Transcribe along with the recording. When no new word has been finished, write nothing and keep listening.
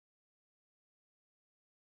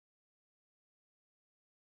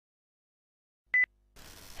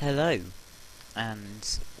Hello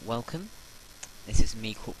and welcome. This is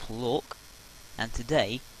me, CprlLauc, and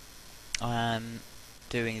today I am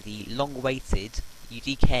doing the long-awaited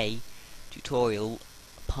UDK tutorial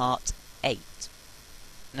part 8.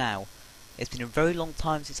 Now, it's been a very long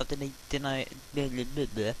time since I've done a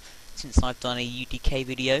UDK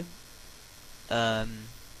video.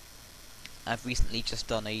 I've recently just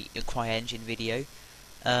done a CryEngine video.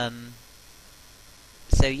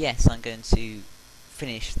 So yes, I'm going to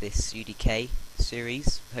finish this UDK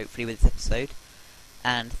series, hopefully with this episode.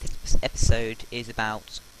 And this episode is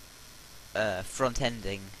about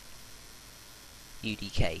front-ending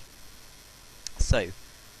UDK. So,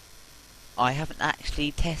 I haven't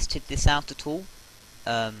actually tested this out at all,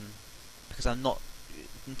 because I'm not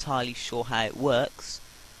entirely sure how it works,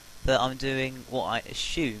 but I'm doing what I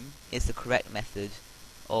assume is the correct method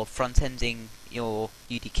of front-ending your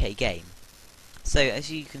UDK game. So, as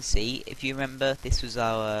you can see, if you remember, this is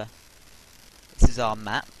our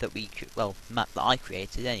map that map that I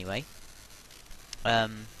created anyway.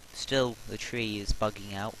 Still, the tree is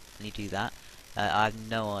bugging out when you do that. I have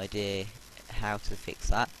no idea how to fix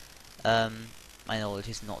that. My knowledge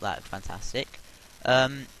is not that fantastic.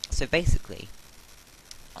 So basically,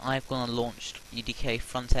 I've gone and launched UDK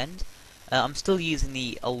Frontend. I'm still using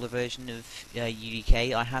the older version of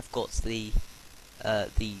UDK. I have got the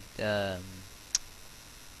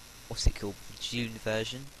what's it called? June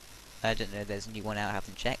version. I don't know, there's a new one out, I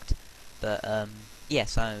haven't checked. But, yeah,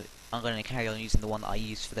 so I'm going to carry on using the one that I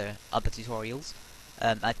used for the other tutorials.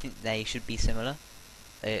 I think they should be similar,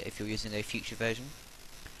 if you're using a future version.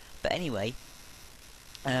 But anyway,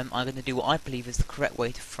 I'm going to do what I believe is the correct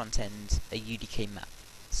way to front-end a UDK map.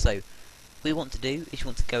 So, what we want to do is you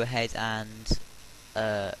want to go ahead and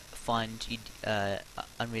find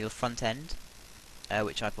Unreal Frontend,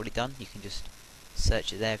 which I've already done. You can just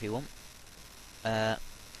search it there if you want.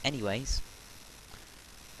 Anyways,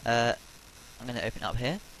 I'm going to open it up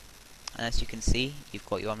here, and as you can see, you've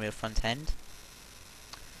got your Unreal Frontend,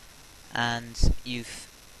 and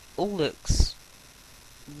all looks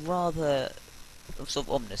rather sort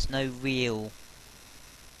of ominous, no real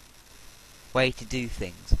way to do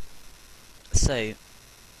things. So,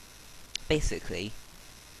 basically,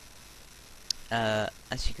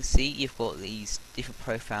 as you can see, you've got these different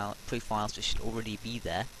profiles that should already be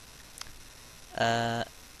there.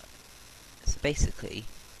 So basically,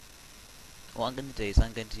 what I'm going to do is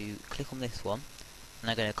I'm going to click on this one, and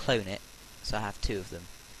I'm going to clone it, so I have two of them.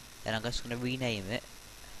 Then I'm just going to rename it.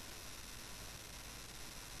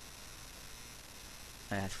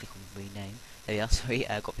 I have to click on rename. There we are, sorry,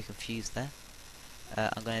 I got a bit confused there.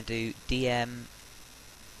 I'm going to do DM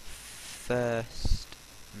first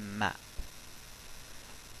map.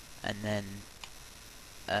 And then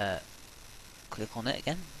click on it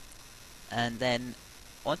again. And then,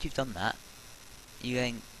 once you've done that, you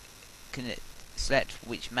then can select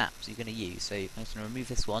which maps you're going to use. So I'm just going to remove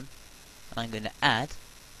this one, and I'm going to add.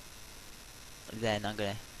 Then I'm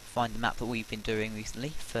going to find the map that we've been doing recently,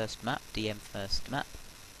 first map, DM first map.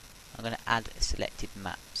 I'm going to add selected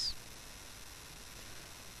maps.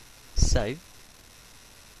 So,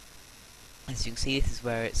 as you can see, this is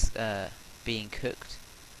where it's being cooked.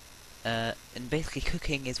 And basically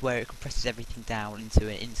cooking is where it compresses everything down into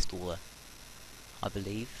an installer, I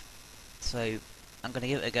believe. So, I'm going to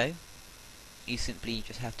give it a go. You simply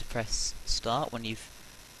just have to press start when you've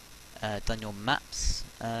done your maps.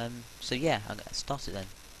 So yeah, I'm going to start it then.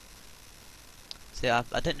 So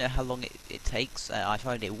I don't know how long it takes. I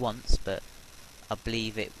tried it once, but I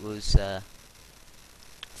believe it was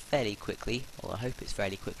fairly quickly, or I hope it's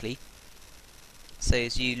fairly quickly. So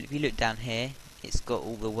if you look down here, it's got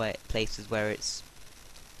all the places where it's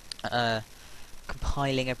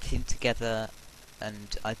compiling everything together,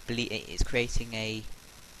 and I believe it's creating a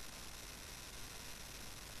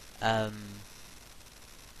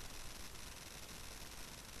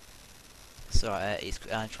sorry,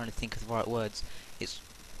 I'm trying to think of the right words.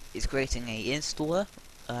 It's creating a installer,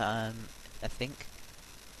 I think,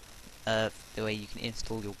 the way you can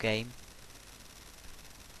install your game,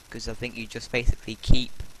 because I think you just basically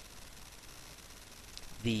keep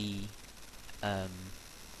the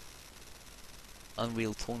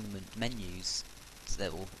Unreal Tournament menus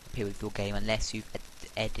that will appear with your game unless you've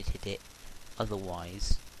edited it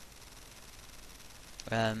otherwise.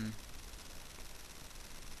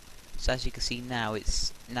 So as you can see now,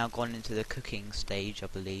 it's now gone into the cooking stage, I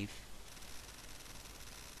believe,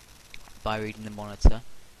 by reading the monitor.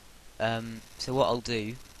 So what I'll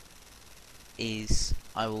do is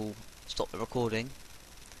I will stop the recording,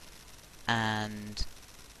 and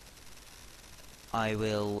I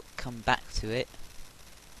will come back to it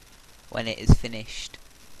when it is finished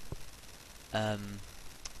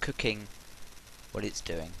cooking what it's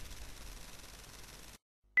doing.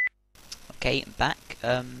 Okay, I'm back.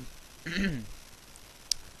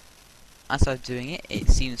 As I'm doing it, it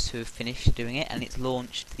seems to have finished doing it, and it's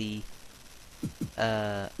launched the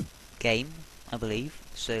game, I believe.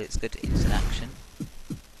 So let's go to instant action.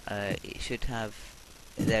 It should have.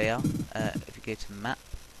 There we are. If you go to map,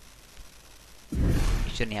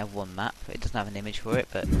 you should only have one map. It doesn't have an image for it,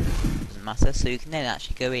 but it doesn't matter. So you can then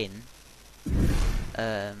actually go in.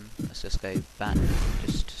 Let's just go back and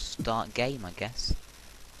just start game, I guess.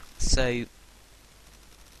 So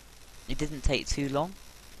it didn't take too long.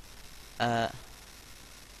 As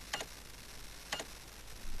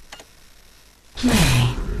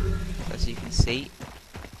you can see,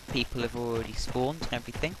 people have already spawned and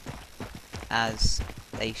everything, as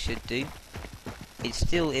they should do. It's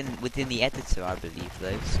still within the editor, I believe,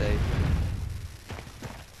 though, so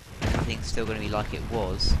everything's still going to be like it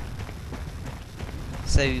was.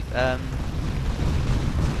 So,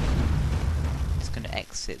 just going to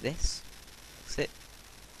exit this. Exit.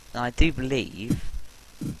 And I do believe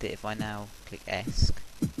that if I now click exit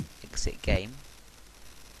game,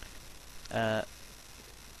 it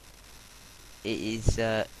is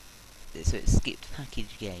so it's skipped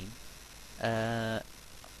package game.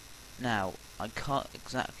 Now I can't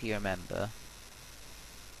exactly remember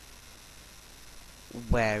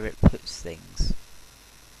where it puts things,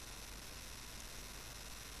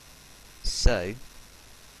 so I'm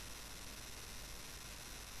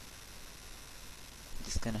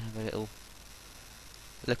just gonna have a little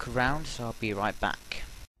look around, so I'll be right back.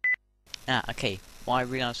 Okay, what I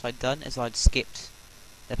realised I'd done is I'd skipped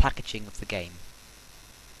the packaging of the game.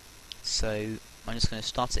 So I'm just going to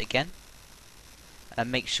start it again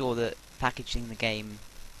and make sure that packaging the game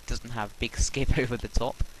doesn't have big skip over the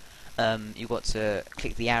top. You've got to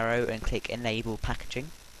click the arrow and click enable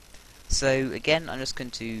packaging. So again, I'm just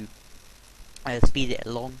going to speed it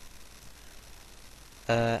along.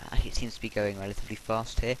 It seems to be going relatively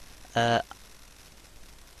fast here.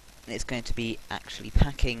 It's going to be actually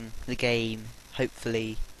packing the game,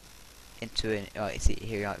 hopefully, into an. Oh,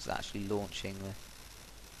 here it's actually launching.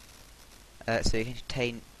 So you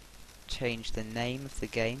can change the name of the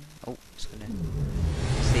game. Oh, it's gonna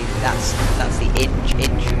see that's the intro.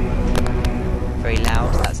 Very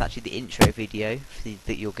loud. That's actually the intro video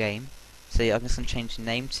for your game. So I'm just gonna change the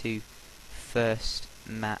name to First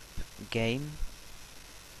Map Game.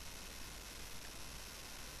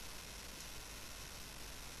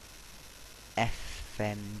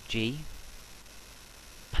 FMG.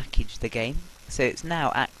 Package the game. So it's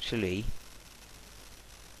now actually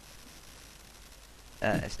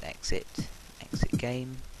let's exit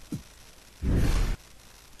game.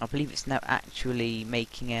 I believe it's now actually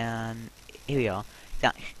making an. Here we are.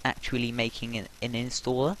 It's actually making an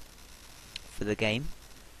installer for the game.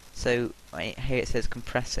 So here it says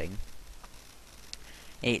compressing.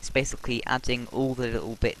 It's basically adding all the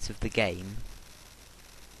little bits of the game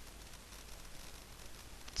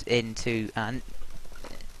into an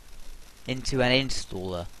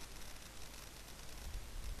installer.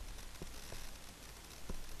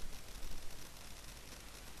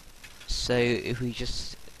 So if we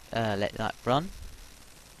just let that run,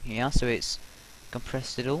 yeah, so it's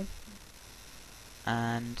compressed it all,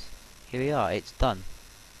 and here we are, it's done.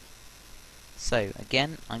 So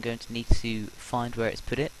again, I'm going to need to find where it's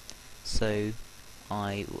put it. So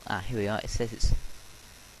here we are. It says it's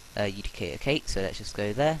UDK. Okay, so let's just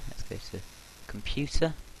go there. Let's go to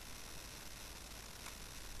computer.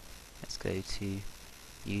 Let's go to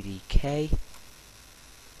UDK.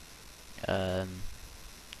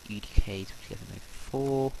 UDK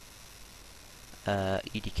 2704.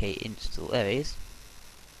 UDK install. There it is.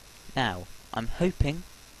 Now, I'm hoping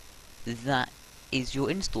that is your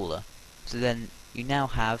installer. So then you now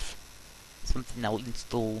have something that will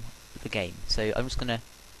install the game. So I'm just going to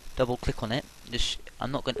double click on it.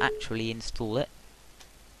 I'm not going to actually install it.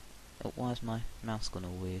 Oh, why is my mouse gone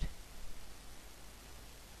all weird?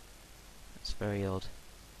 That's very odd.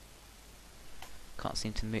 Can't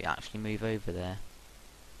seem to actually move over there.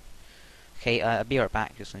 Okay, I'll be right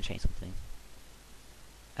back. Just going to change something.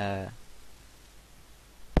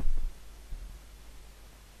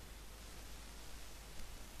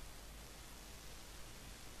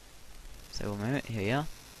 So one moment, here we are.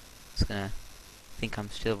 Just gonna think I'm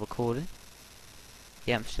still recording.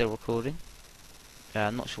 Yeah, I'm still recording.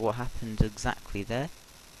 I'm not sure what happened exactly there.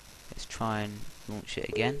 Let's try and launch it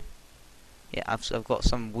again. Yeah, I've got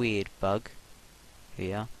some weird bug. Here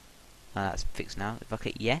we are. That's fixed now. If I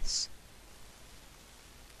click yes,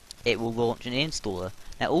 it will launch an installer.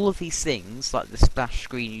 Now all of these things, like the splash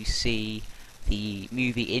screen you see, the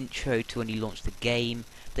movie intro to when you launch the game,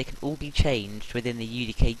 they can all be changed within the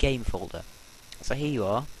UDK game folder. So here you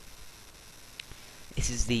are. This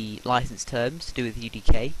is the license terms to do with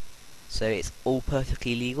UDK. So it's all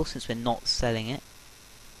perfectly legal since we're not selling it.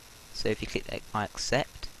 So if you click I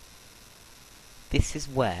accept, this is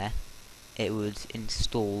where it would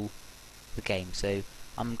install the game. So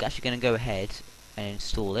I'm actually going to go ahead and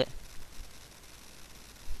install it.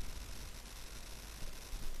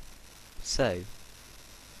 So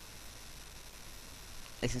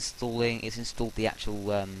it's installed the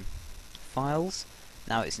actual files.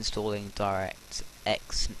 Now it's installing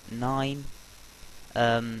DirectX 9.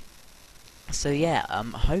 So yeah,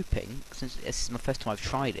 I'm hoping, since this is my first time I've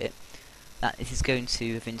tried it, that this is going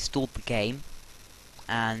to have installed the game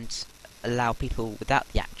and allow people without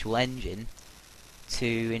the actual engine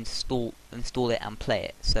to install it and play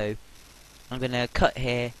it. So I'm going to cut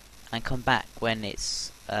here and come back when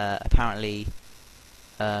it's apparently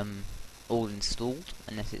all installed,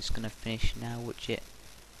 unless it's going to finish now, which it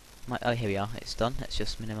might. Oh, here we are, it's done. Let's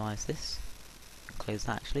just minimise this and close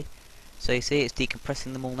that actually. So you see it's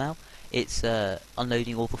decompressing them all now. It's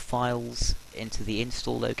unloading all the files into the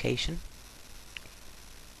install location.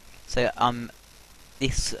 So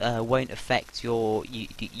this won't affect your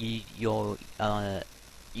UDK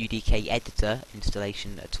editor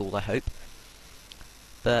installation at all, I hope.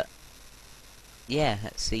 But yeah,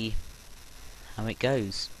 let's see how it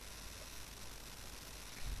goes.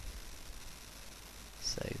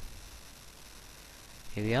 So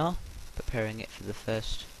here we are, preparing it for the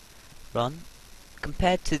first run.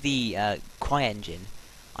 Compared to the CryEngine,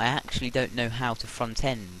 I actually don't know how to front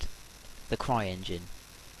end the CryEngine,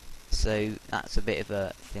 so that's a bit of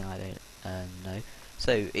a thing I don't know.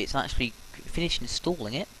 So it's actually finished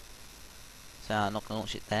installing it, so I'm not going to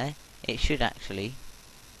launch it there. It should actually,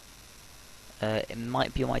 it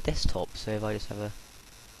might be on my desktop, so if I just have a,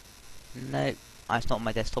 no, it's not on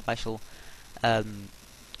my desktop. I shall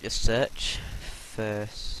just search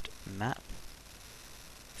first map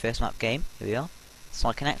game, here we are. So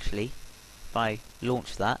I can actually, if I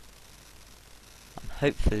launch that,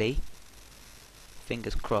 hopefully,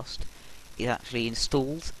 fingers crossed, it actually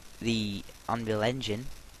installed the Unreal Engine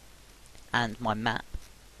and my map.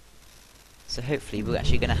 So hopefully we're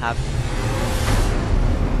actually going to have,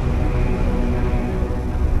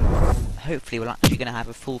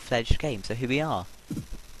 a full-fledged game. So here we are.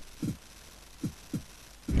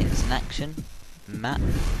 Instant action, map.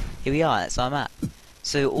 Here we are, that's our map.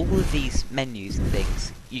 So all of these menus and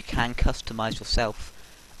things you can customize yourself,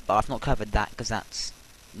 but I've not covered that because that's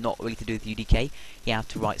not really to do with UDK. You have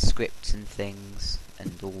to write scripts and things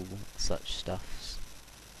and all such stuffs.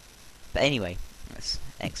 But anyway, let's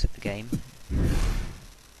exit the game.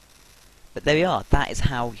 But there we are, that is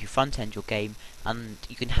how you front end your game, and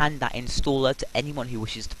you can hand that installer to anyone who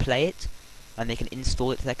wishes to play it, and they can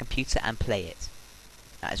install it to their computer and play it.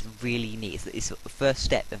 That is really neat. It's the first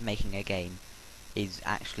step of making a game, is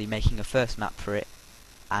actually making a first map for it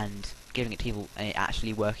and giving it to people and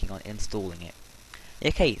actually working on installing it.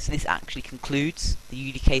 Okay, so this actually concludes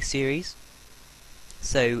the UDK series.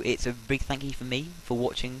 So it's a big thank you for me for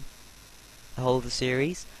watching the whole of the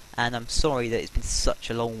series, and I'm sorry that it's been such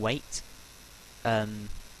a long wait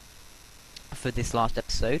for this last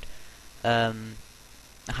episode. I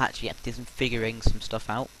actually had to do some figuring some stuff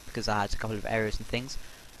out because I had a couple of errors and things.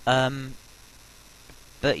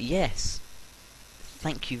 But yes,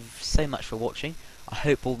 thank you so much for watching. I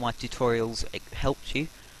hope all my tutorials helped you.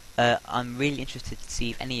 I'm really interested to see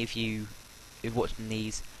if any of you who've watched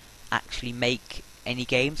these actually make any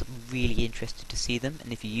games. I'm really interested to see them,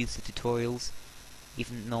 and if you use the tutorials,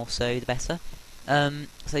 even more so the better.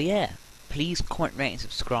 So yeah, please comment, rate and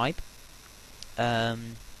subscribe. I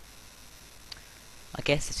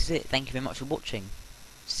guess this is it. Thank you very much for watching.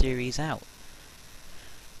 Series out.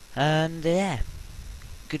 And yeah,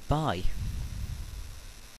 goodbye.